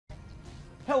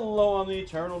Hello, I'm the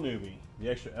Eternal Newbie. The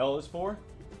extra L is for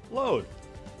load.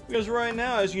 Because right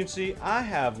now, as you can see, I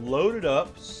have loaded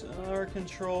up Star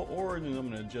Control Origins. I'm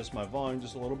going to adjust my volume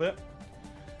just a little bit.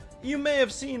 You may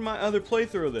have seen my other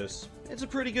playthrough of this. It's a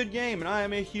pretty good game, and I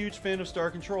am a huge fan of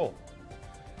Star Control.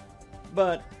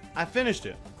 But I finished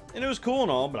it. And it was cool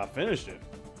and all, but I finished it.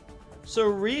 So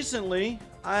recently,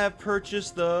 I have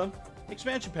purchased the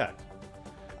expansion pack.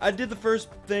 I did the first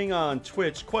thing on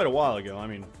Twitch quite a while ago. I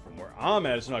mean, from where I'm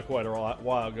at, it's not quite a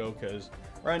while ago, because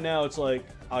right now it's like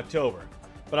October.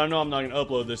 But I know I'm not going to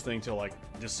upload this thing till like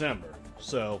December.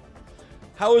 So,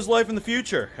 how is life in the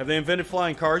future? Have they invented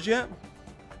flying cars yet?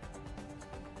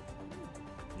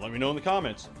 Let me know in the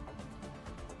comments.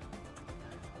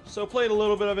 So, played a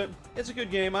little bit of it. It's a good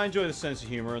game. I enjoy the sense of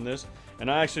humor in this. And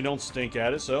I actually don't stink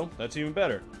at it, so that's even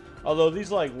better. Although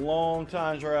these like long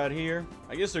times right here,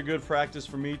 I guess they're good practice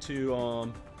for me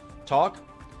to talk.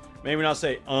 Maybe not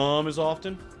say as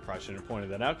often. Probably shouldn't have pointed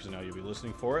that out because now you'll be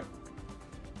listening for it.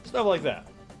 Stuff like that.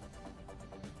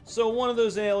 So one of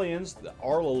those aliens, the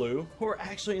Arlaloo, who are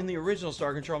actually in the original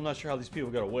Star Control, I'm not sure how these people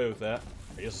got away with that.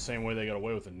 I guess the same way they got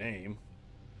away with the name.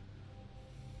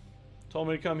 Told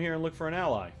me to come here and look for an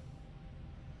ally.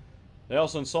 They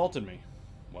also insulted me.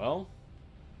 Well,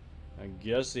 I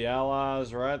guess the ally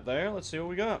is right there. Let's see what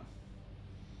we got.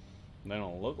 They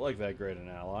don't look like that great an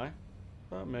ally,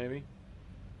 but maybe.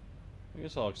 I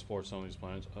guess I'll explore some of these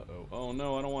planets. Uh-oh. Oh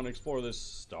no, I don't want to explore this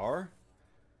star.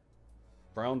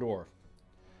 Brown dwarf.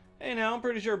 Hey, now, I'm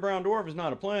pretty sure brown dwarf is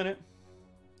not a planet.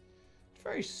 It's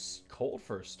very cold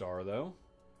for a star, though.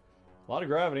 A lot of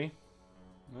gravity.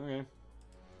 Okay.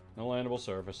 No landable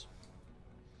surface.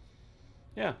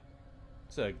 Yeah.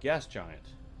 It's a gas giant.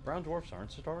 Brown dwarfs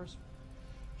aren't stars.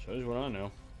 Shows you what I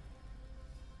know.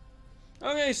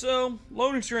 Okay, so,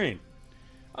 loading screen.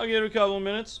 I'll give it a couple of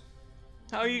minutes.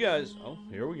 How are you guys? Oh,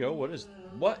 here we go. What?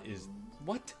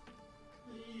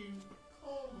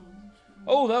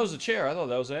 Oh, that was a chair. I thought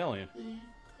that was an alien.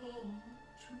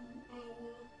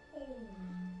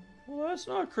 Well, that's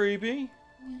not creepy.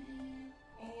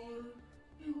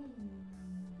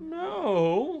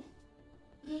 No.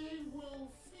 They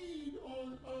will feed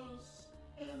on us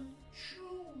and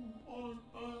chew on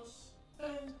us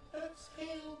and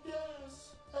exhale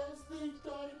gas as they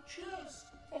digest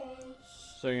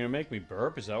us. So you're gonna make me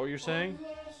burp? Is that what you're saying?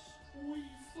 Unless we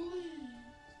flee,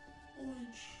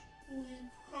 which we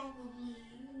probably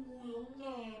will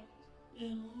not,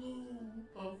 in lieu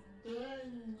of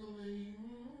dangling.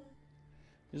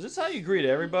 Is this how you greet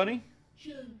everybody?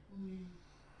 Gently,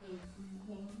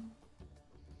 everyone.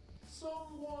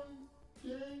 Someone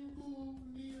dangle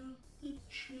near the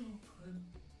children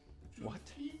to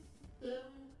keep them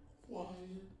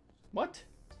quiet. What?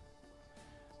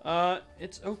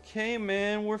 It's okay,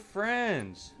 man. We're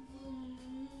friends.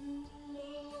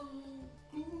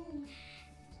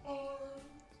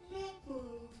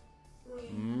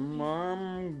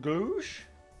 Goosh?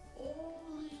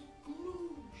 Only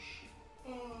Goosh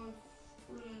are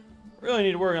friends. Really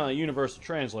need to work on that universal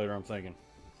translator, I'm thinking.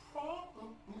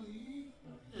 Probably.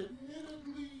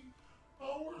 Admittedly,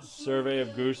 our Survey of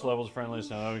Goosh levels friendliness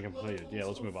now having completed. Yeah,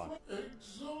 let's move on.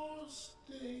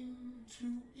 Exhausting to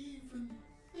even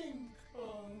think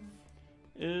of.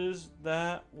 Is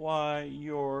that why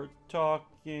you're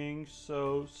talking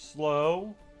so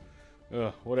slow?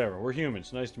 Ugh, whatever. We're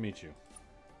humans. Nice to meet you.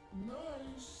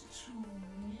 Nice to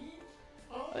meet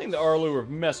us. I think the Arlaloo were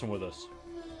messing with us.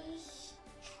 Mistrust.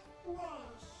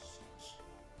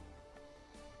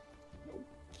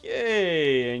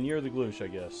 Yay! And you're the Gloosh, I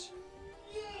guess.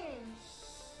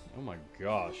 Yes. Oh my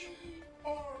gosh. We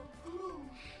are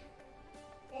Gloosh.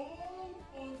 All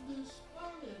on this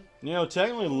planet. You know,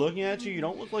 technically looking at you, you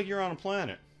don't look like you're on a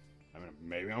planet. I mean,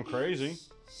 maybe I'm crazy. It's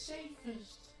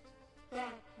safest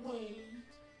that way.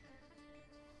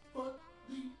 But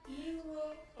the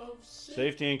era of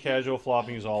Safety and casual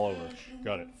flopping is all over.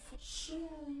 Got it.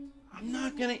 Soon I'm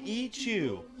not gonna eat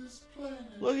you. on this planet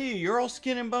Look at you, you're all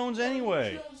skin and bones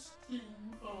anyway. digesting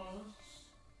us.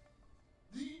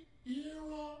 The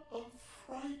era of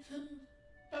frightened,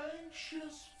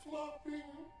 anxious flopping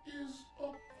is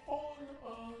upon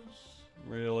us.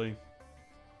 Really?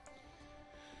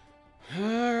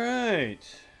 Alright.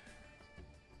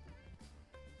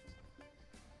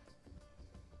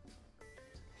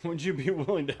 Would you be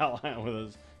willing to ally with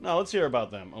us? No, let's hear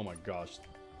about them. Oh my gosh.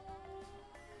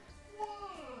 Why?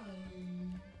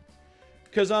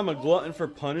 Because I'm a glutton for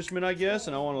punishment, I guess,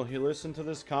 and I want to listen to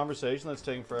this conversation that's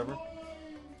taking forever. Why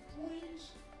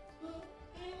waste the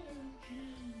energy?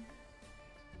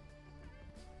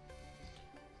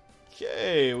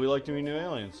 Okay, we like to meet new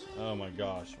aliens. Oh my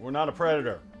gosh. We're not a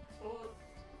predator.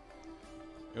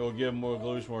 It will give more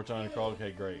gloosh more time to crawl.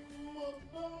 Okay, great.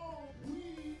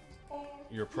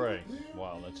 Your prey.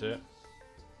 Wow, that's it.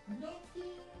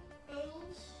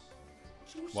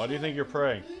 Why do you think you're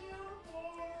prey?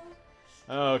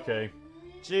 Oh, okay.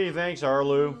 Gee, thanks,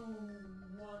 Arlu.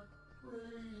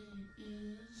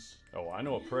 Oh, I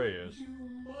know what prey is. You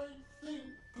might think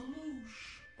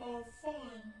Gloosh are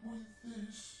fine with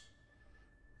this.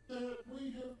 That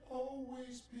we have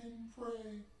always been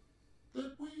prey.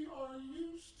 That we are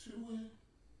used to it.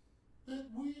 That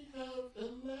we have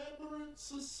elaborate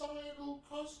societal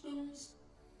customs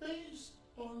based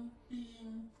on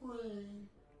being prey.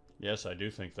 Yes, I do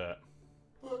think that.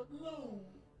 But no,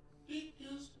 it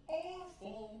is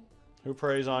awful. Who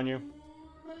preys on you?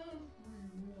 Everyone.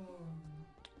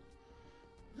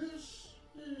 This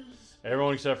is...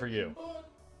 Everyone except for you. But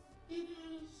it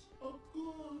is a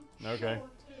good Okay.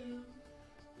 shorthand.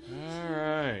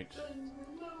 Alright.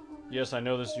 Yes, I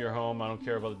know this is your home. I don't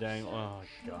care about the dang... Oh,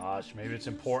 gosh. Maybe it's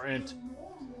important.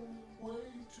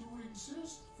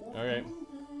 Okay.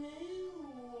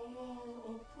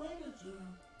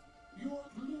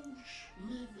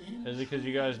 Is it because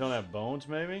you guys don't have bones,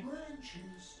 maybe?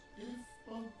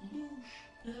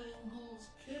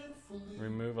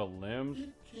 Remove a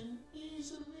limb?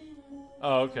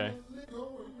 Oh, okay.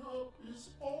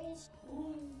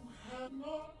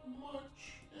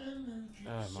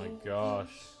 Oh my gosh.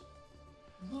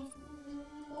 Okay.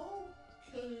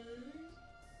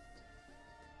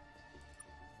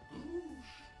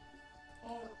 Gloosh are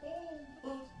all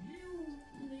but you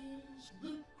means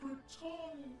the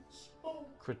Cretani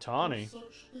spoke Cretani?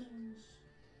 such things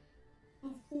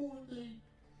before they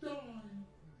died.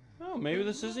 Oh, maybe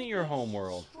this isn't your home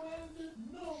world. Stranded?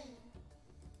 No.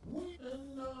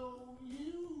 And now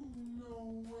you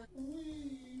know what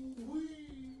we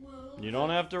will. You don't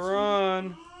have to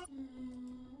run.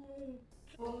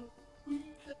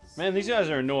 Man, these guys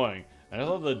are annoying. And I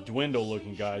thought the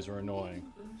dwindle-looking guys were annoying.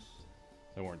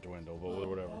 They weren't dwindle, but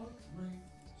whatever.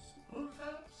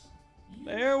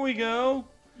 There we go.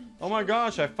 Oh my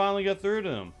gosh, I finally got through to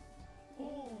them.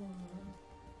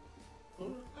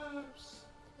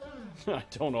 I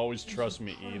don't always trust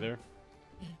me either.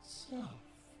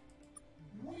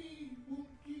 We will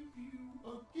give you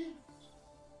a gift,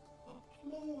 a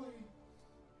ploy,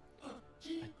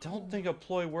 I don't think a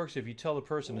ploy works if you tell the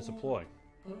person it's a ploy.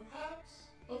 perhaps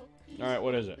a piece. Alright,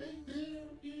 what is it? There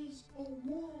is a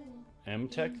world.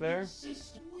 M-Tech there? We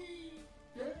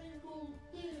dangled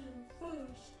there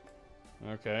first.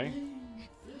 Okay.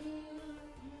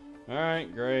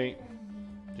 Alright, great.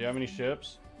 Do you have any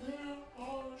ships? There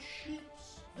are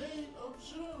ships. They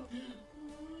observed it.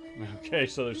 Okay,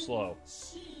 so they're slow.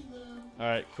 See them.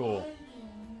 Alright, cool.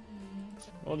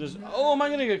 We'll just... Oh, am I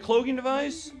gonna get a cloaking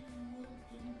device?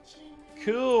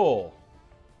 Cool.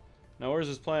 Now, where's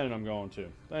this planet I'm going to?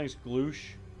 Thanks,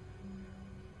 Gloosh.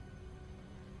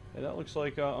 Hey, that looks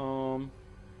like a,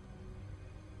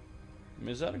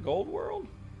 is that a gold world?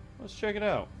 Let's check it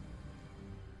out.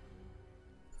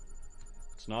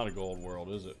 It's not a gold world,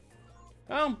 is it?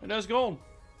 Oh, it has gold.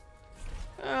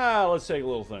 Ah, let's take a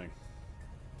little thing.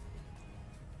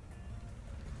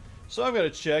 So I've got to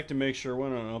check to make sure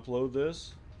when I upload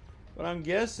this. But I'm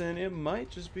guessing it might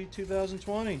just be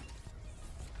 2020.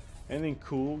 Anything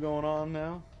cool going on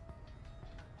now?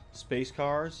 Space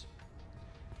cars?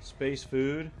 Space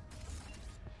food?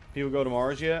 People go to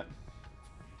Mars yet?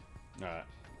 Alright.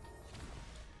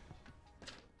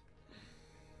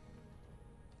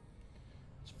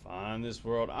 Let's find this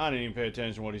world. I didn't even pay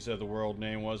attention to what he said the world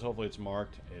name was. Hopefully it's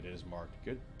marked. It is marked.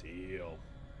 Good deal.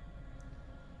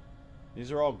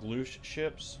 These are all Gloosh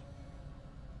ships.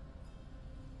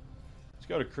 Let's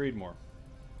go to Creedmoor.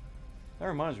 That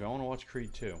reminds me, I want to watch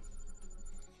Creed 2.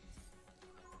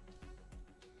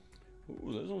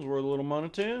 Ooh, this one's worth a little money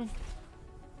too.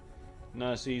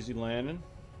 Nice easy landing.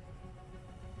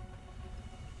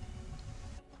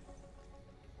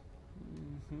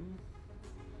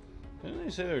 Didn't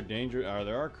they say they're dangerous?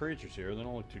 There are creatures here. They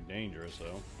don't look too dangerous though.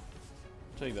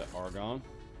 I'll take that Argon.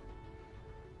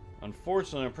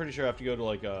 Unfortunately, I'm pretty sure I have to go to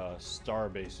like a star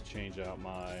base to change out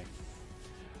my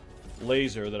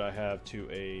laser that I have to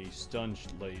a stun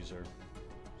laser.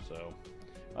 So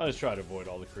I'll just try to avoid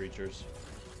all the creatures.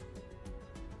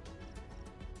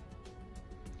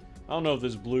 I don't know if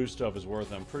this blue stuff is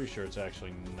worth it. I'm pretty sure it's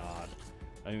actually not.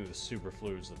 I think the super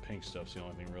fluids, the pink stuff's the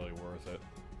only thing really worth it.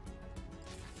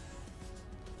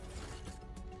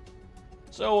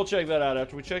 So we'll check that out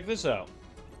after we check this out.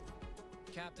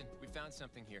 Captain, we found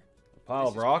something here. A pile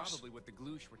of rocks? This is probably what the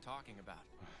Gloosh were talking about.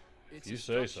 It's You a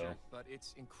say structure, so. but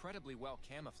it's incredibly well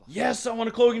camouflaged. Yes, I want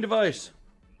a cloaking device.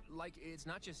 Like, it's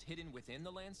not just hidden within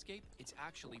the landscape, it's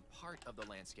actually part of the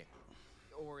landscape.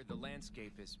 Or the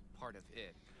landscape is part of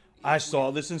it. I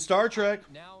saw this in Star Trek.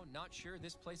 Now, not sure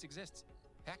this place exists.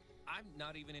 Heck, I'm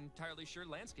not even entirely sure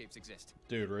landscapes exist.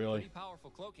 Dude, really? Pretty powerful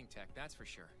cloaking tech, that's for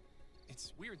sure.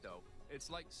 It's weird, though. It's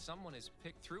like someone has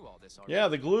picked through all this already. Yeah,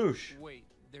 the gloosh. Wait,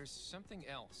 there's something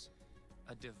else.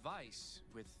 A device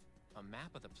with a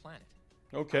map of the planet.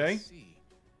 Okay. I see.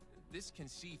 This can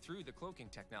see through the cloaking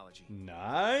technology.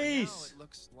 Nice. Now it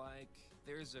looks like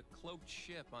there's a cloaked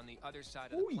ship on the other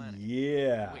side of Oh, the planet.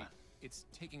 yeah. Wait, it's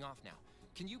taking off now.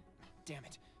 Can you... Damn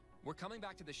it. We're coming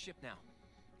back to the ship now.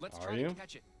 Let's try to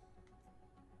catch it.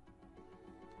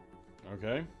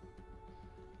 Okay.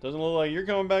 Doesn't look like you're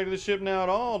coming back to the ship now at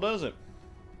all, does it?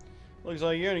 Looks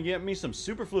like you're gonna get me some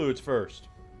superfluids first.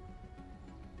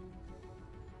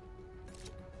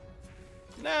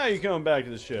 Now you're coming back to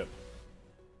the ship.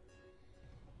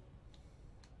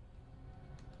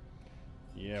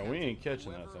 Yeah, Captain, we ain't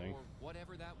catching that whoever thing. Or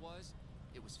whatever that was,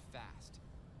 it was fast.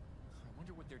 I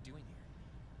wonder what they're doing here.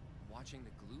 Watching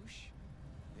the gloosh?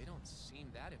 They don't seem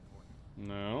that important.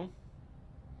 No.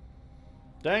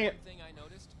 Dang it. One thing I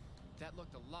noticed, that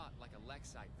looked a lot like a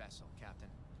Lexite vessel, Captain.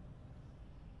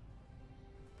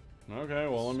 Okay,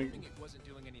 well, let me... Assuming it wasn't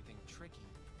doing anything tricky,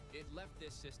 it left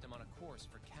this system on a course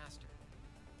for Castor.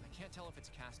 I can't tell if it's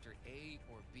Castor A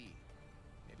or B.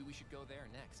 Maybe we should go there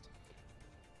next.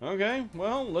 Okay,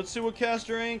 well, let's see what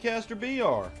Castor A and Castor B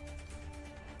are.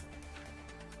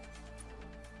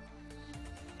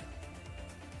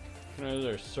 Is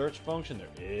there a search function? There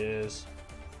is.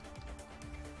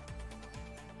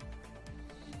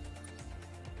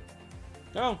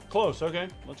 Oh, close. Okay,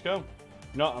 let's go.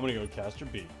 No, I'm gonna go with Castor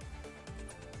B.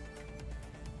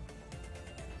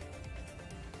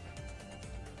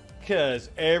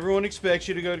 Because everyone expects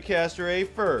you to go to Castor A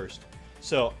first.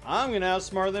 So I'm gonna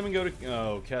outsmart them and go to...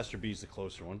 Oh, Castor B's the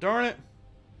closer one. Darn it!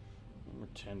 We're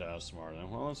 10 to outsmart them.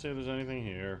 Well, let's see if there's anything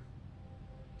here.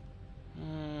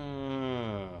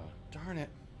 Darn it.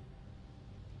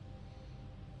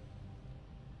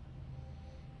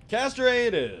 Castor A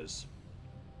it is.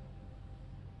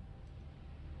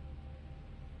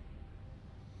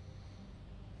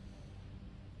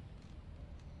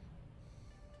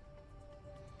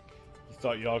 You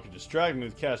thought y'all could distract me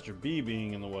with Castor B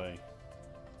being in the way.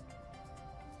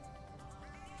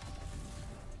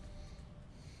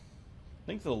 I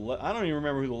think I don't even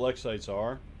remember who the Lexites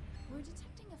are. We're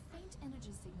detecting a faint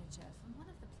energy signature from one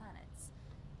of the planets.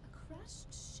 A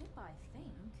crashed ship, I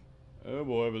think. Oh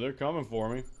boy, but they're coming for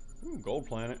me. Ooh, gold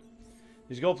planet.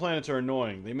 These gold planets are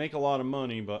annoying. They make a lot of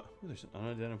money, but ooh, there's an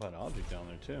unidentified object down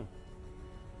there too.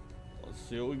 Let's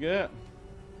see what we get.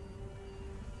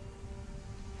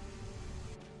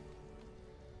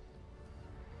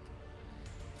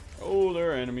 Oh,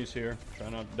 there are enemies here. Try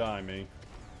not to die me.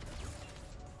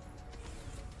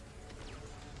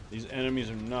 These enemies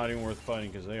are not even worth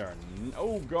fighting because they are...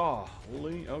 Oh,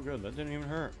 golly. Oh, good. That didn't even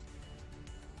hurt.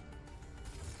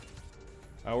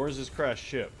 Where's this crashed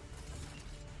ship?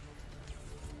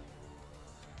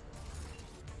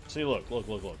 See, look.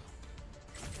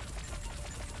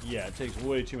 Yeah, it takes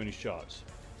way too many shots.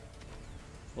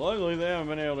 Luckily, they haven't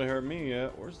been able to hurt me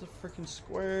yet. Where's the freaking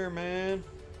square, man?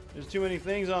 There's too many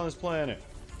things on this planet.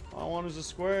 All I want is a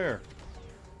square.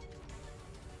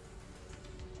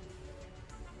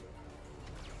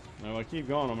 Now, if I keep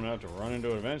going, I'm going to have to run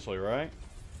into it eventually, right?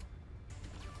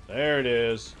 There it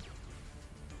is.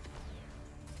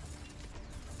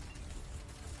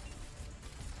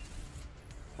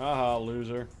 Haha,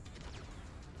 loser.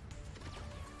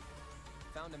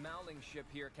 Found a Mowling ship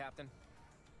here, Captain.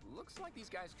 Looks like these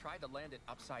guys tried to land it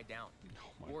upside down.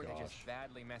 Oh my or gosh. they just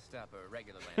badly messed up a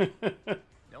regular land.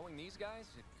 Knowing these guys,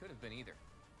 it could have been either.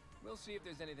 We'll see if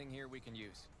there's anything here we can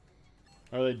use.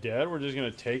 Are they dead? We're just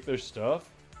going to take their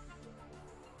stuff?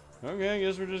 Okay, I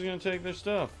guess we're just going to take their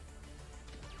stuff.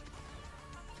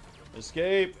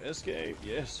 Escape! Escape!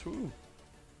 Yes, whoo.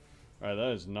 Alright,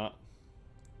 that is not...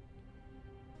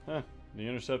 Huh. The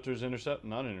Interceptor's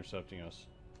not intercepting us.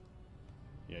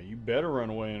 Yeah, you better run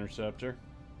away, Interceptor.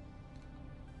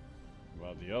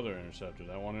 What about the other Interceptor?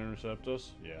 That one intercept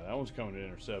us? Yeah, that one's coming to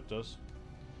intercept us.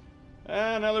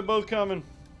 And now they're both coming.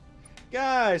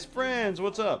 Guys, friends,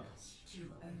 what's up? Too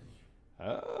early.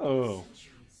 Oh.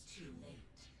 Centuries too late.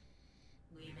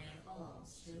 We may all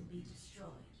still be destroyed,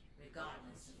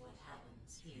 regardless of what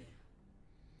happens here.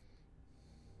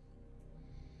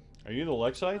 Are you the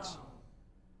Lexites? Oh,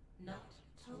 not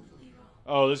totally wrong.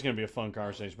 Oh, this is going to be a fun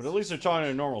conversation, but at least they're talking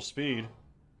at normal speed.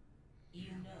 You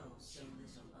know so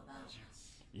little about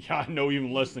us. Yeah, I know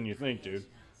even less than you think, dude.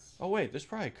 Oh, wait, there's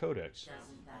probably a codex.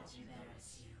 Doesn't that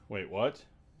embarrass you? Wait, what?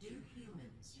 Do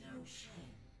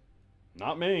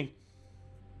Not me.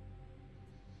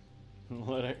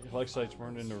 Like sites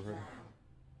burned into a river.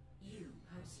 You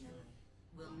personally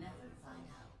will never find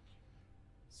out.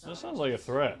 That sounds like a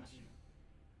threat.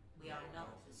 We are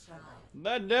not the scribe.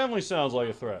 That definitely sounds like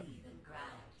a threat. We believe in grand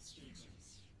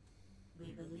speeches.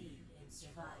 We believe in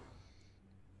survival.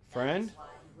 Friend? That is why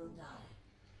you will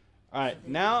die. Alright,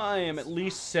 now I am at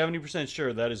least 70%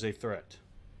 sure that is a threat.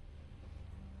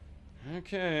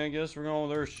 Okay, I guess we're going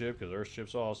with Earthship, because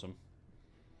Earthship's awesome.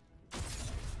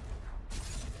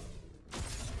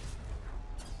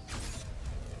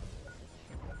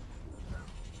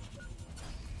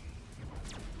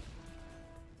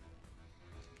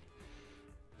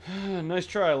 Nice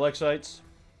try, Alexites.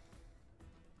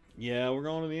 Yeah, we're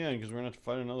going to the end, because we're going to have to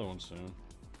fight another one soon.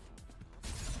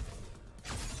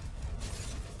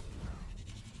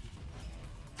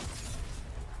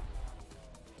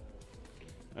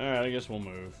 Alright, I guess we'll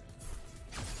move.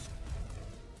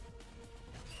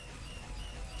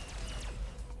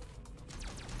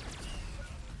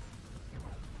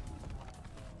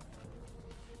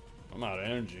 I'm out of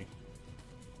energy.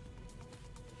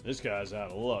 This guy's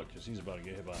out of luck because he's about to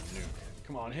get hit by a nuke.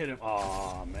 Come on, hit him.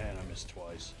 Aw, man, I missed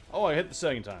twice. Oh, I hit the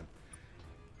second time.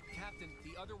 Captain,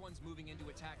 the other one's moving into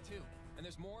attack too, and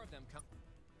there's more of them coming.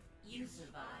 You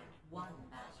survived one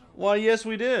battle. Why, yes,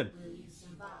 we did. Will you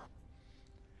survive?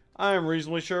 I am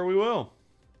reasonably sure we will.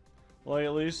 Like,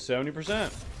 at least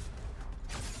 70%.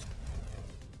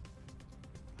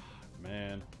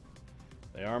 Man.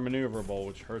 They are maneuverable,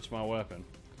 which hurts my weapon.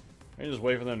 I just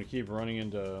wait for them to keep running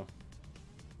into...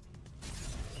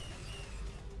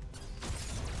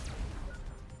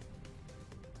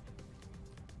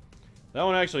 That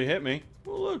one actually hit me.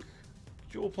 Oh, look.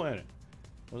 Jewel planet.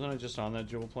 Wasn't I just on that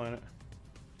jewel planet?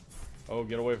 Oh,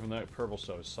 get away from that purple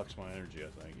stuff. It sucks my energy,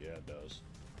 I think. Yeah, it does.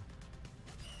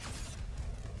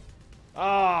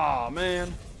 Ah,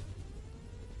 man.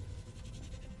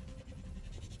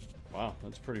 Wow,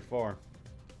 that's pretty far.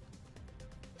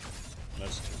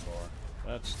 That's too far.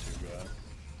 That's too bad.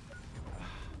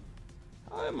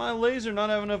 How did my laser not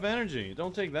have enough energy? It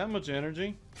don't take that much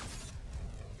energy.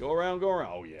 Go around, go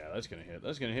around. Oh, yeah, that's going to hit.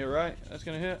 That's going to hit, right? That's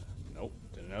going to hit? Nope,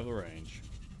 didn't have the range.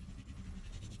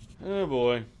 Oh,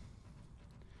 boy.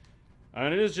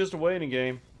 And it is just a waiting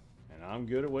game. And I'm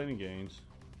good at waiting games.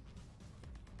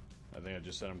 I think I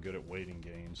just said I'm good at waiting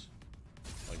gains.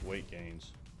 Like weight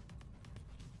gains.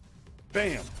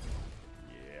 Bam!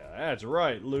 Yeah, that's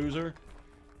right, loser.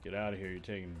 Get out of here, you're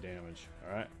taking damage.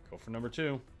 Alright, go for number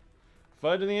 2.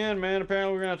 Fight to the end, man.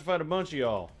 Apparently we're gonna have to fight a bunch of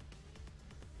y'all.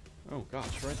 Oh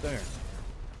gosh, right there.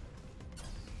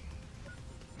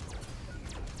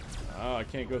 Oh, I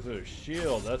can't go through the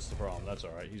shield. That's the problem. That's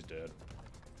alright, he's dead.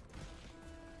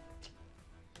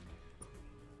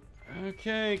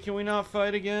 Okay, can we not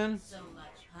fight again? So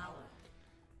much power.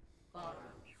 Borrowed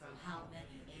from how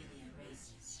many alien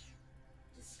races?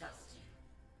 Disgusting.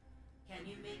 Can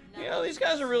you make You know, these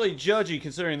guys are really judgy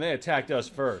considering they attacked us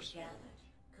first. gathered,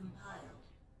 compiled,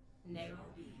 narrow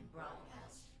beam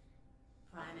broadcast.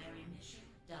 Primary mission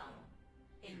done.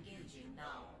 Engaging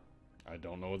now. I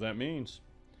don't know what that means.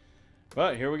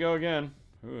 But here we go again.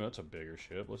 Ooh, that's a bigger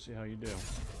ship. Let's see how you do.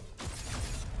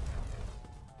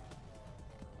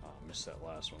 Oh, I missed that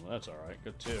last one. That's alright.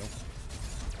 Good too.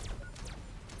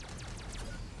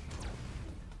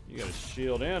 You got a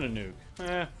shield and a nuke.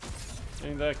 Eh,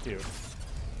 ain't that cute.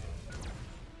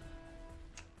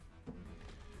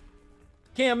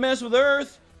 Can't mess with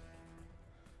Earth!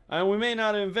 And we may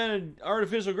not have invented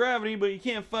artificial gravity, but you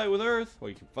can't fight with Earth. Well,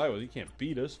 you can fight with it. You can't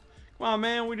beat us. Come on,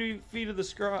 man. We defeated the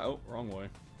sky. Oh, wrong way.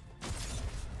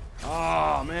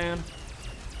 Ah, man.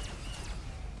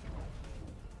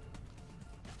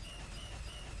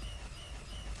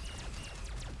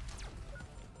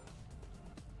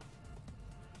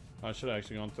 I should have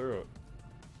actually gone through it.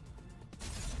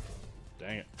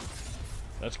 Dang it.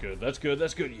 That's good. That's good.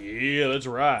 That's good. Yeah, that's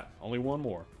right. Only one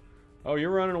more. Oh,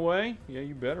 you're running away? Yeah,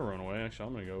 you better run away. Actually,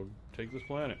 I'm going to go take this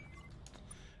planet.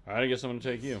 Alright, I guess I'm going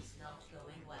to take you. This is not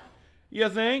going well. You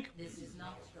think? This is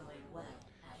not going well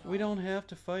at We all. don't have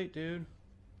to fight, dude.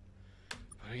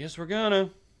 But I guess we're gonna.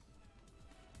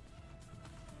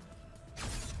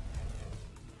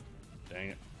 Dang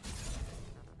it.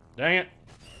 Dang it.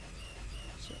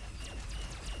 So.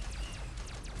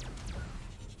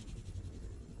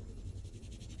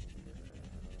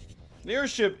 The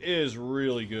airship is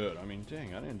really good. I mean,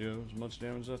 dang, I didn't do as much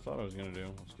damage as I thought I was going to do.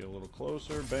 Let's get a little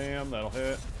closer. Bam, that'll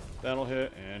hit. That'll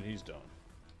hit, and he's done.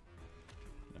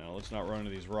 Now, let's not run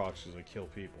into these rocks because they kill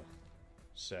people.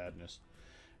 Sadness.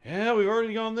 Yeah, we've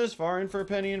already gone this far. In for a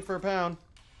penny, in for a pound.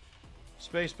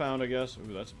 Space pound, I guess.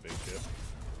 Ooh, that's a big ship.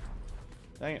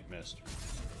 Dang it, missed.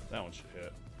 That one should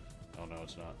hit. Oh no,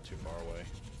 it's not. Too far away.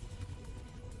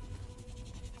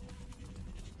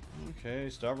 Okay,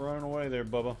 stop running away there,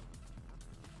 Bubba.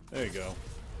 There you go.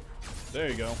 There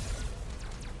you go.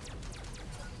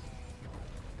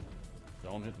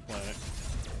 Don't hit the planet.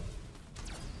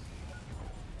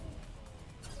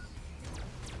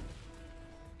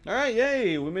 Alright,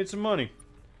 yay! We made some money.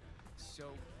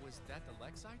 So, was that the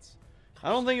Lexites? I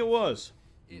don't think it was.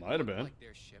 It Might have looked been. like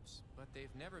their ships, but they've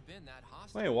never been that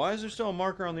hostile. Wait, why is there still a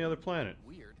marker on the other planet?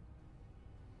 Weird.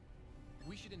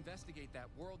 We should investigate that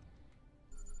world.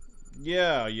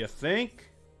 Yeah, you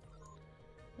think?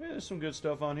 Yeah, there's some good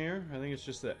stuff on here. I think it's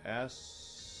just the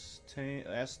acetane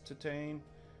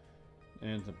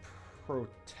and the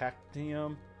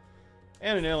protactium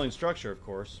and an alien structure, of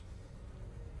course.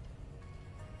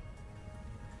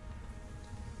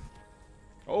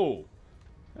 Oh,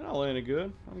 and I landed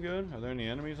good. I'm good. Are there any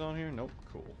enemies on here? Nope.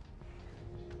 Cool.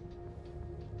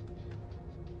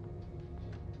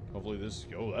 Hopefully this...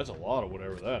 Oh, that's a lot of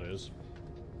whatever that is.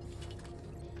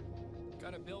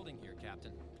 Got a building here,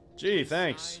 Captain. Gee,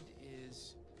 thanks. Inside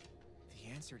is the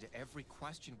answer to every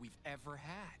question we've ever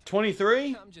had.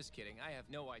 23? I'm just kidding. I have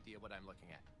no idea what I'm looking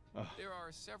at. Ugh. There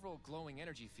are several glowing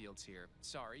energy fields here.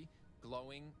 Sorry,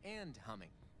 glowing and humming.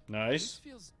 This Nice.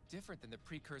 feels different than the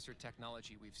precursor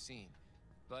technology we've seen,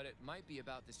 but it might be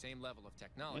about the same level of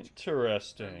technology.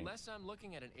 Interesting. Unless I'm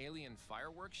looking at an alien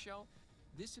fireworks show,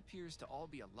 this appears to all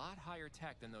be a lot higher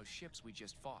tech than those ships we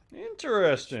just fought. Which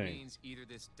Interesting. means either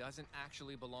this doesn't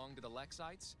actually belong to the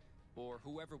Lexites, or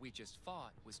whoever we just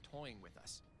fought was toying with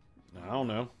us. I don't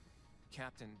know.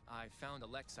 Captain, I found a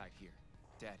Lexite here,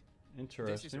 dead. This is a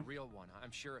Interesting. real one,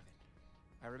 I'm sure of it.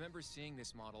 I remember seeing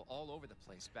this model all over the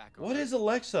place back What over. is a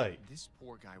Lexite? This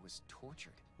poor guy was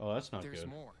tortured. Oh, that's not There's good.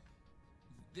 more.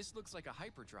 This looks like a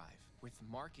hyperdrive with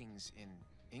markings in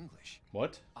English.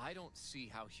 What? I don't see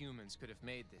how humans could have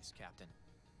made this, Captain.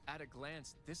 At a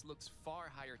glance, this looks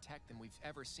far higher tech than we've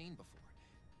ever seen before,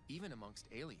 even amongst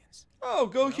aliens. Oh,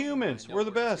 go Well, humans! I know We're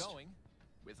the where it's best. going.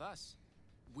 With us.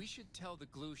 We should tell the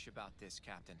Gloosh about this,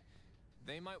 Captain.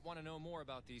 They might want to know more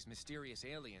about these mysterious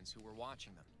aliens who were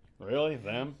watching them. Really?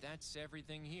 Them? That's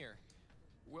everything here.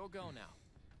 We'll go now.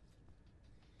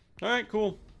 Alright,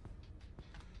 cool.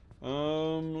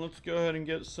 Let's go ahead and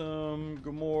get some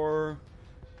more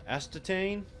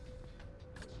acetane.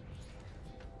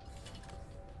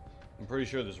 I'm pretty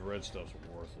sure this red stuff's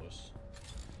worthless.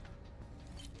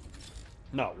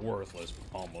 Not worthless,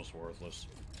 but almost worthless.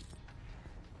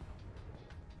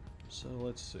 So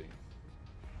let's see.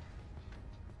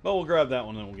 But we'll grab that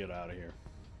one and then we'll get out of here.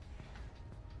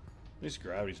 At least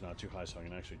gravity's not too high so I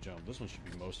can actually jump. This one should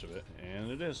be most of it. And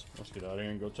it is. Let's get out of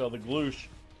here and go tell the Gloosh.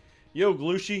 Yo,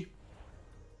 Glooshy.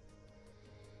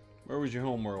 Where was your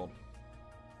home world?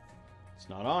 It's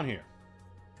not on here.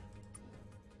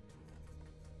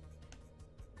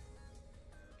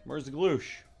 Where's the Gloosh?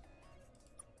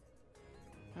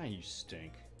 Ah, you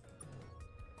stink.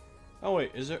 Oh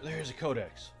wait, there's a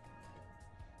codex.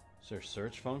 Is there a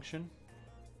search function?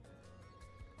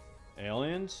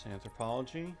 Aliens?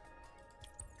 Anthropology?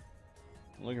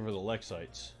 I'm looking for the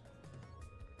Lexites.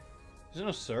 Is there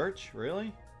no search?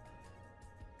 Really?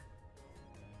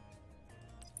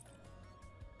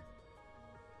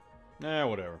 Nah,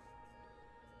 whatever.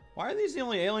 Why are these the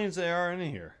only aliens there are in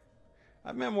here?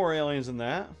 I've met more aliens than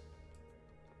that.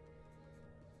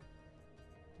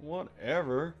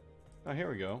 Whatever. Oh, here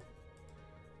we go.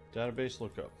 Database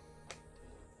lookup.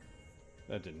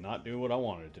 That did not do what I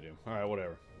wanted it to do. Alright,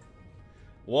 whatever.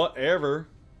 Whatever.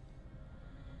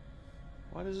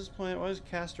 Why does this planet, why does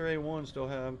Castor A1 still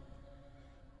have...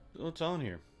 What's on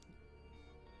here?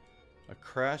 A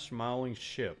crashed mauling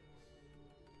ship.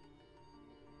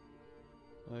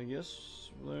 I guess,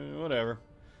 whatever.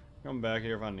 Come back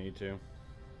here if I need to.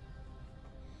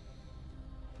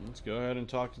 Let's go ahead and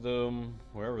talk to them,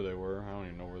 wherever they were. I don't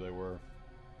even know where they were.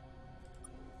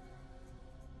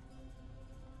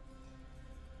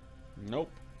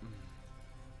 Nope.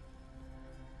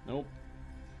 Nope.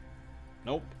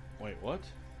 Nope. Wait, what?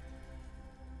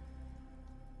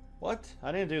 What?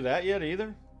 I didn't do that yet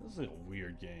either? This is a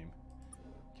weird game.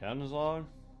 Captain's log?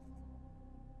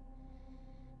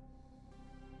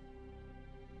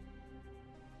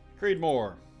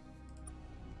 Creedmoor.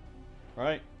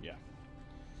 Right? Yeah.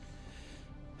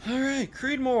 Alright,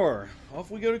 Creedmoor. Off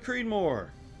we go to Creedmoor.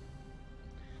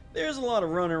 There's a lot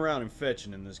of running around and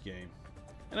fetching in this game.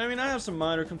 And I mean, I have some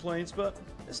minor complaints, but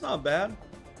it's not bad.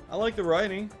 I like the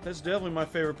writing. That's definitely my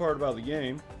favorite part about the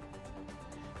game.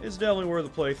 It's definitely worth a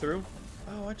playthrough.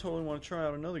 Oh, I totally want to try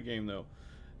out another game, though.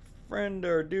 Friend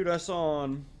or dude I saw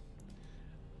on...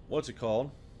 What's it called?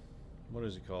 What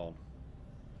is it called?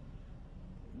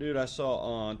 Dude, I saw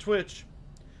on Twitch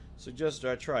suggested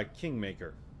I try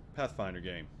Kingmaker, Pathfinder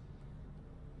game.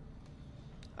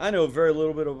 I know very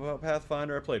little bit about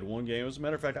Pathfinder. I played one game. As a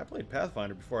matter of fact, I played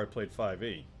Pathfinder before I played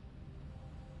 5e.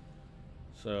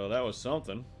 So that was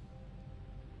something.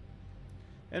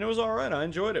 And it was alright. I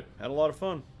enjoyed it. Had a lot of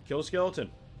fun. Killed a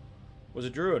skeleton. Was a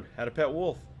druid. Had a pet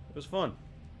wolf. It was fun.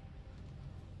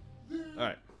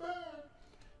 Alright.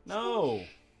 No!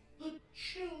 The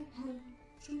children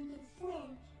to the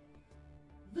front.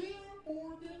 Their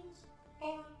organs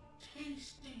are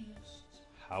tastiest.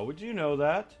 How would you know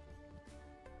that?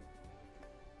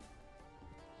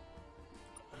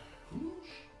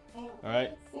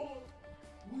 Alright.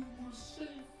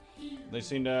 They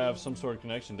seem to have some sort of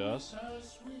connection to us.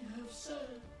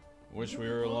 Wish we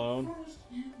were alone.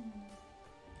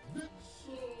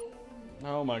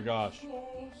 Oh my gosh.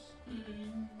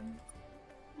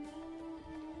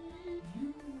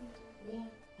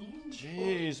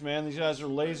 Jeez, man, these guys are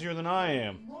lazier than I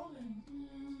am.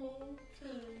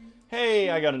 Hey,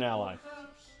 I got an ally.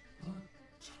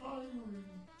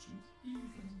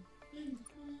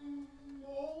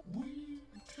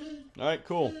 Alright,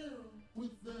 cool.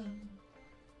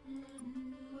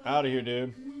 Out of here,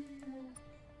 dude.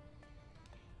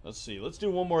 Let's see. Let's do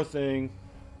one more thing.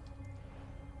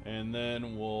 And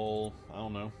then we'll... I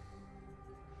don't know.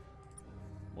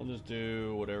 We'll just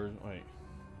do whatever... Wait.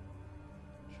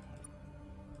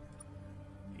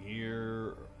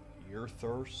 Ear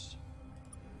thirst?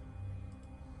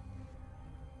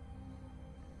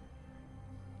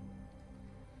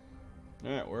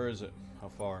 Alright, where is it? How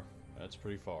far? That's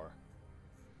pretty far.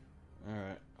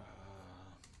 Alright.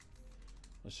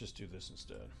 Let's just do this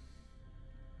instead.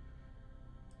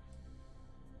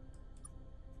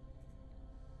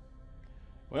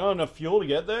 We don't have enough fuel to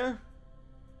get there?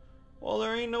 Well,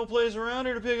 there ain't no place around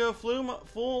here to pick up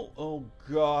full. Oh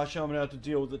gosh, I'm gonna have to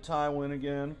deal with the Tywin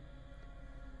again.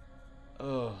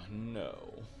 Oh no.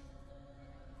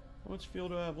 How much fuel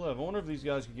do I have left? I wonder if these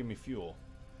guys can give me fuel.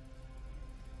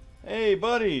 Hey,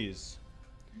 buddies!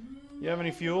 You have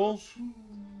any fuel?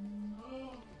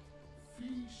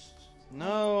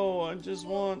 No, I just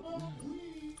want...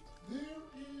 There is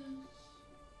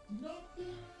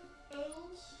nothing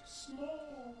else.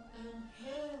 Small and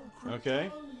hair.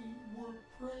 Okay. Were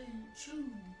prey to.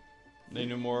 They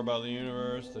knew more about the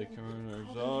universe. They are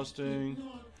exhausting.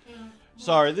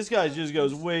 Sorry, this guy just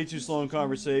goes way too slow in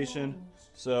conversation.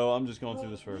 So I'm just going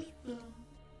through this first.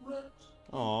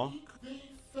 Aw.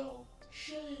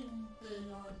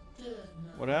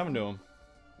 What happened to him?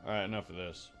 Alright, enough of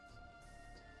this.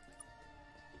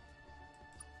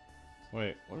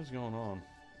 Wait, what is going on?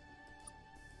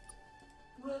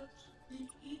 Wrecked the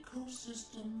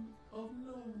ecosystem of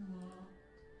Noma.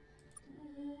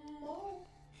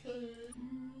 Okay.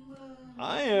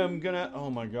 I am gonna... Oh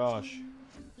my gosh.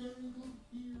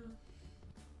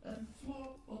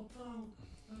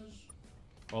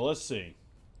 Well, let's see.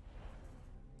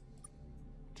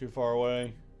 Too far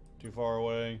away. Too far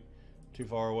away. Too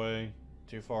far away.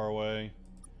 Too far away.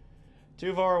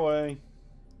 Too far away.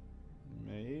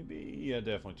 Maybe. Yeah,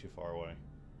 definitely too far away.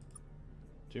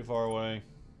 Too far away.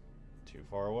 Too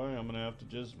far away. I'm going to have to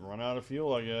just run out of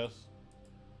fuel, I guess.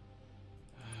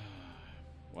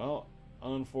 Well,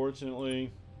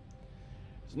 unfortunately,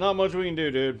 there's not much we can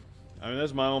do, dude. I mean,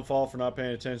 that's my own fault for not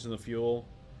paying attention to the fuel.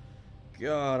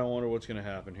 God, I wonder what's going to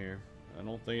happen here. I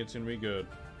don't think it's going to be good.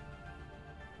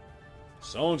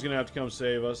 Someone's going to have to come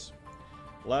save us.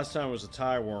 Last time was a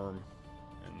tie worm,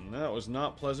 and that was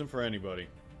not pleasant for anybody.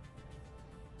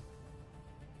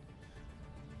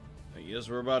 I guess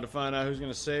we're about to find out who's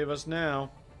going to save us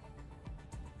now.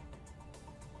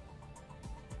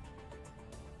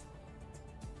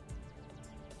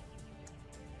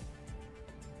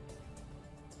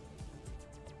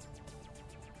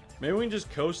 Maybe we can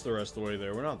just coast the rest of the way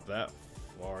there. We're not that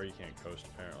far. You can't coast,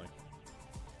 apparently.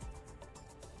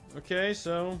 Okay,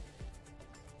 so...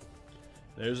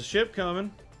 there's a ship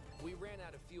coming. We ran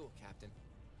out of fuel, Captain.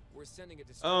 We're sending a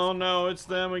distress... Oh no, it's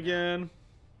them again.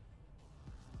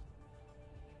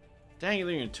 Dang it,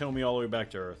 they're gonna tow me all the way back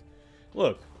to Earth.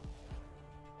 Look.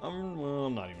 Well,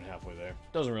 I'm not even halfway there.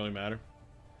 Doesn't really matter.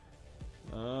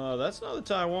 That's not the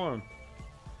Taiwan.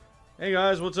 Hey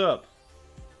guys, what's up?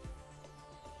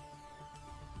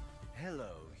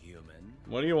 Hello, human.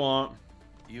 What do you want?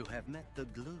 You have met the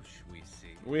Gloosh we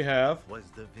see. We have. Was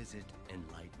the visit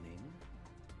enlightening?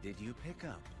 Did you pick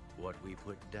up what we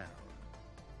put down?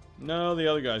 No, the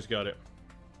other guys got it.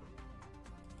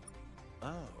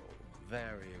 Oh,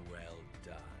 very well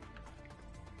done.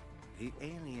 The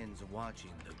aliens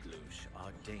watching the Gloosh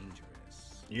are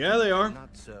dangerous. Yeah, they are.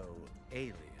 Not so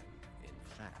alien, in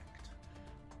fact.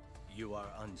 You are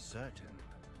uncertain.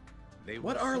 They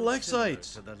What were are so Lexites?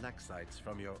 similar to the Lexites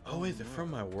from your Oh own wait, they're from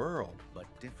my world. but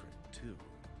different too.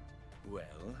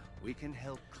 Well, we can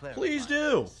help clarify. Please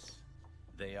do. This.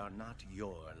 They are not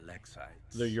your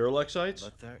Lexites. They're your Lexites?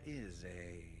 But there is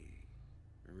a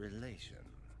relation.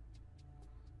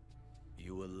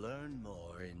 You will learn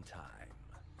more in time.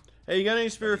 Hey, you got any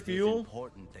spare But it is fuel?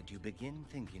 important that you begin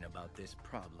thinking about this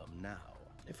problem now.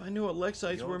 If I knew what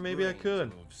Lexites Your were, maybe I brains could.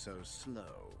 move so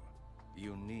slow.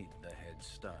 You need the head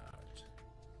start.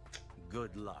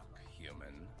 Good luck,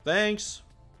 human. Thanks.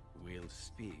 We'll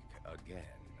speak again.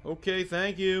 Okay,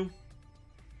 thank you.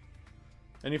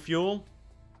 Any fuel?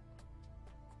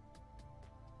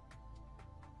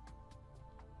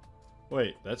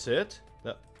 Wait, that's it?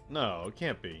 No, it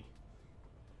can't be.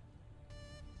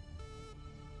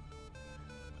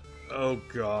 Oh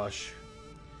gosh.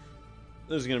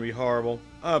 This is gonna be horrible.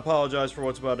 I apologize for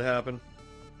what's about to happen.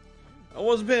 I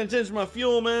wasn't paying attention to my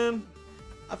fuel, man.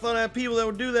 I thought I had people that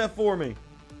would do that for me.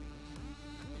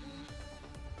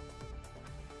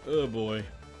 Oh boy.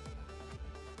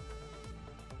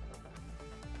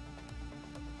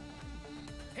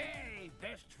 Hey,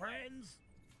 best friends!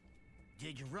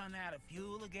 Did you run out of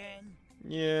fuel again?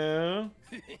 Yeah.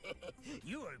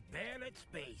 You are bad at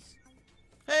space.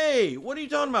 Hey, what are you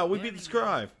talking about? We beat the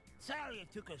scribe. Sorry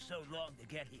it took us so long to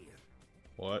get here.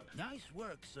 What? Nice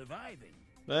work surviving.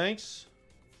 Thanks.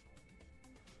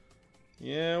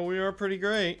 Yeah, we are pretty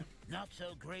great. Not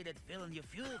so great at filling your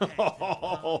fuel tank.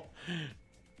 Oh,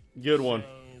 good one. So,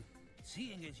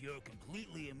 seeing as you're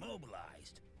completely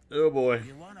immobilized, Oh boy.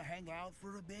 you want to hang out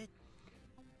for a bit?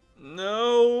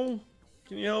 No.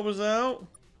 Can you help us out?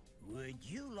 Would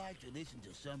you like to listen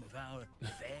to some of our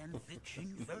fan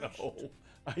fiction first? No,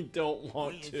 I don't We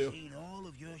want have to. seen all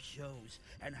of your shows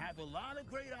and have a lot of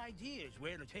great ideas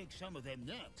where to take some of them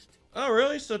next. Oh,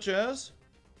 really? Such as?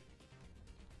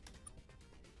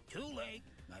 Too late.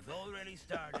 I've already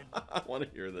started. I want to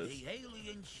hear this. The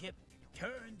alien ship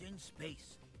turned in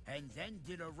space and then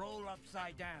did a roll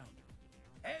upside down.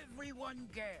 Everyone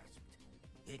gasped.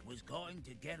 It was going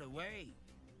to get away.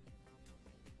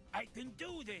 I can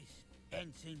do this,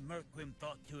 Ensign Merquim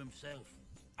thought to himself.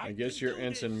 I guess can you're do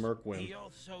Ensign this," Merquim. He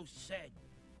also said,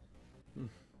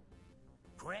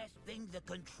 grasping the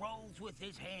controls with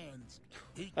his hands,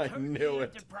 he I turned knew the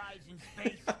it. Enterprise in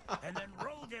space and then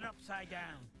rolled it upside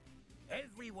down.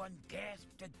 Everyone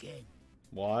gasped again.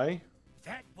 Why?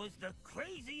 That was the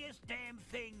craziest damn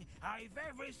thing I've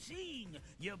ever seen,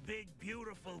 you big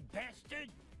beautiful bastard,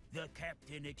 the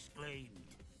captain exclaimed.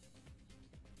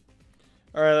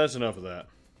 Alright, that's enough of that.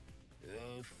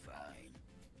 Oh, fine.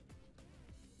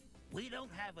 We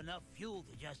don't have enough fuel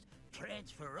to just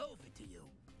transfer over to you.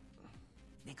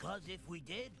 Because if we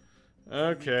did...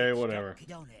 Okay, we'd get whatever. stuck.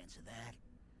 Don't answer that.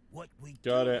 What we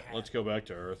Got do it. have- Let's go back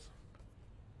to Earth.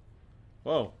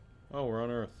 Whoa. Oh, we're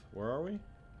on Earth. Where are we?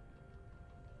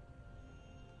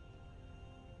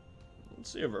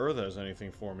 Let's see if Earth has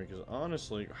anything for me, because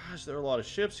honestly, gosh, there are a lot of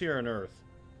ships here on Earth.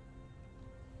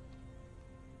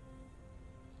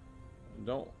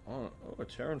 Oh, a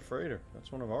Terran freighter.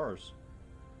 That's one of ours.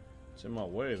 It's in my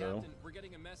way, though. Captain, we're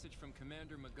getting a message from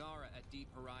Commander Megara at Deep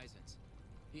Horizons.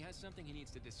 He has something he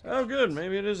needs to discuss. Oh, with good. us.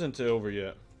 Maybe it isn't over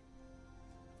yet.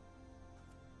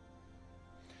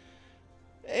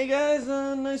 Hey, guys.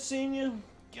 Nice seeing you.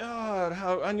 God,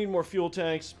 I need more fuel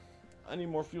tanks. I need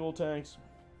more fuel tanks.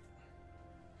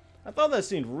 I thought that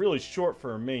seemed really short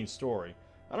for a main story.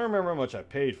 I don't remember how much I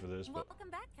paid for this, but... Welcome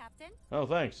back, Captain. Oh,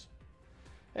 thanks.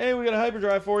 Hey, we got a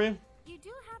hyperdrive for you. You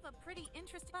do have a pretty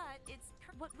interesting, but it's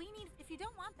what we need. If you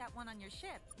don't want that one on your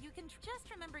ship, you can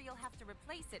just remember you'll have to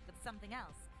replace it with something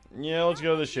else. Yeah, let's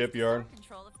go to the shipyard.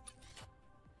 Control of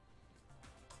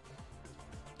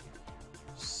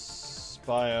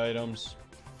Spy items.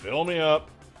 Fill me up.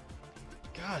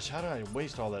 Gosh, how did I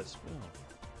waste all that spill?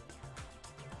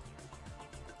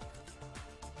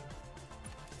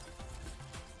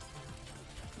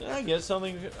 Did I get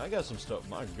something? I got some stuff.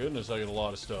 My goodness, I got a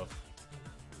lot of stuff.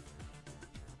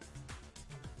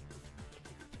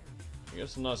 I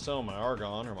guess I'm not selling my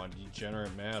argon or my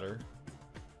degenerate matter.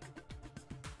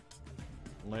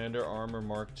 Lander armor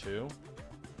Mark II.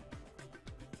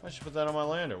 I should put that on my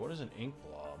lander. What is an ink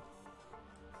blob?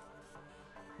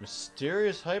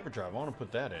 Mysterious hyperdrive. I want to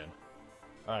put that in.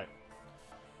 Alright.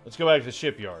 Let's go back to the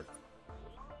shipyard.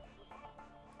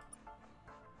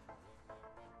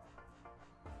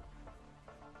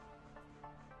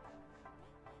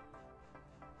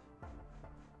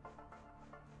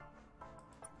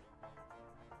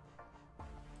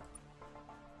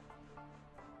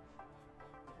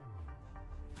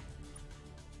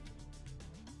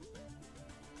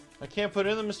 I can't put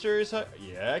in the mysterious hut?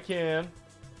 Yeah, I can.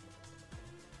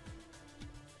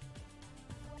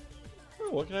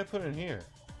 Ooh, what can I put in here?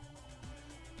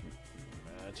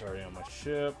 That's already on my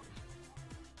ship.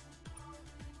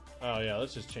 Oh yeah,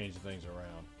 let's just change the things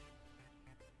around.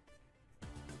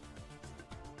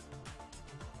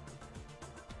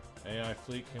 AI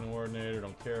fleet coordinator,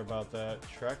 don't care about that.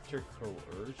 Tractor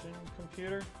coercion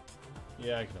computer?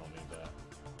 Yeah, I don't need that.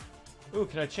 Ooh,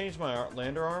 can I change my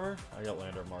lander armor? I got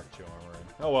lander Mark II armor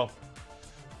in. Oh well.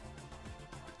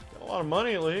 Got a lot of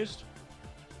money at least.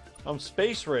 I'm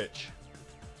space rich.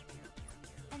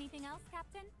 Anything else,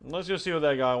 Captain? Let's go see what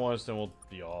that guy wants, then we'll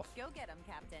be off. Go get him,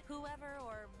 Captain. Whoever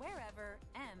or wherever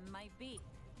M might be.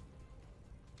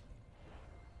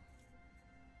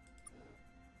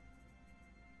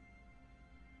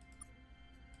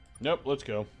 Nope, let's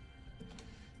go.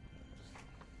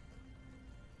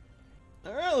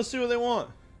 Alright, let's see what they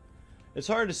want. It's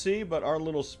hard to see, but our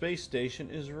little space station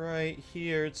is right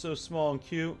here. It's so small and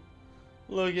cute.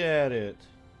 Look at it.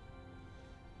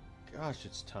 Gosh,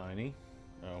 it's tiny.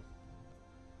 Oh.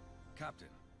 Captain,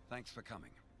 thanks for coming.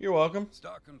 You're welcome.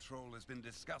 Star Control has been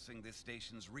discussing this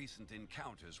station's recent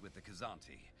encounters with the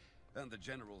Kazanti and the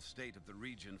general state of the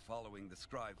region following the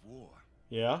Scribe War.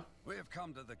 Yeah? We have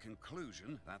come to the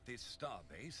conclusion that this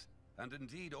starbase, and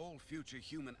indeed all future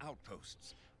human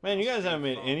outposts... Man, you guys haven't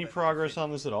made any progress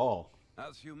on this at all.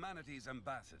 As humanity's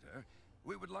ambassador,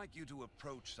 we would like you to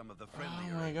approach some of the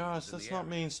friendlier... Oh my gosh, aliens in that's the not area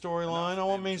main and storyline. ask I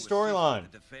want them main to assist in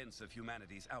storyline. the defense of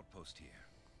humanity's outpost here.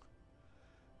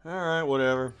 Alright,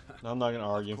 whatever. I'm not gonna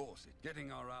argue. Of course,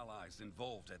 getting our allies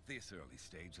involved at this early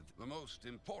stage, the most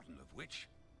important of which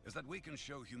is that we can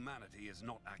show humanity is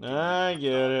not acting. I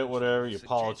get it, whatever, you Suggested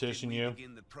politician, we you.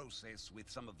 begin the process with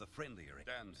some of the friendlier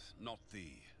and not the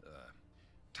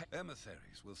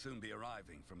emissaries will soon be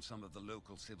arriving from some of the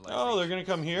local civilizations. Oh, they're gonna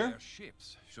come here? Their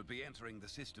ships should be entering the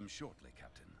system shortly,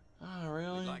 Captain. Oh,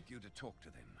 really? We'd like you to talk to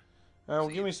them. Alright, well,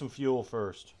 give me some fuel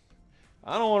first.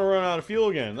 I don't want to run out of fuel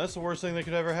again. That's the worst thing that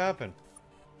could ever happen.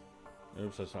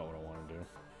 Oops, that's not what I want to do.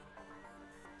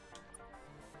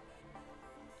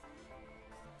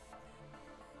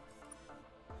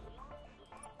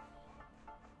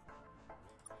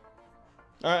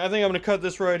 Alright, I think I'm going to cut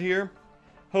this right here.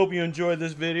 Hope you enjoyed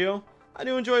this video. I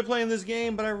do enjoy playing this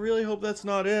game, but I really hope that's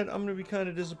not it. I'm going to be kind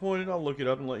of disappointed. I'll look it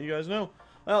up and let you guys know.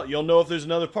 Well, you'll know if there's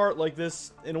another part like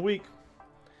this in a week.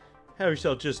 Have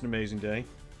yourself just an amazing day.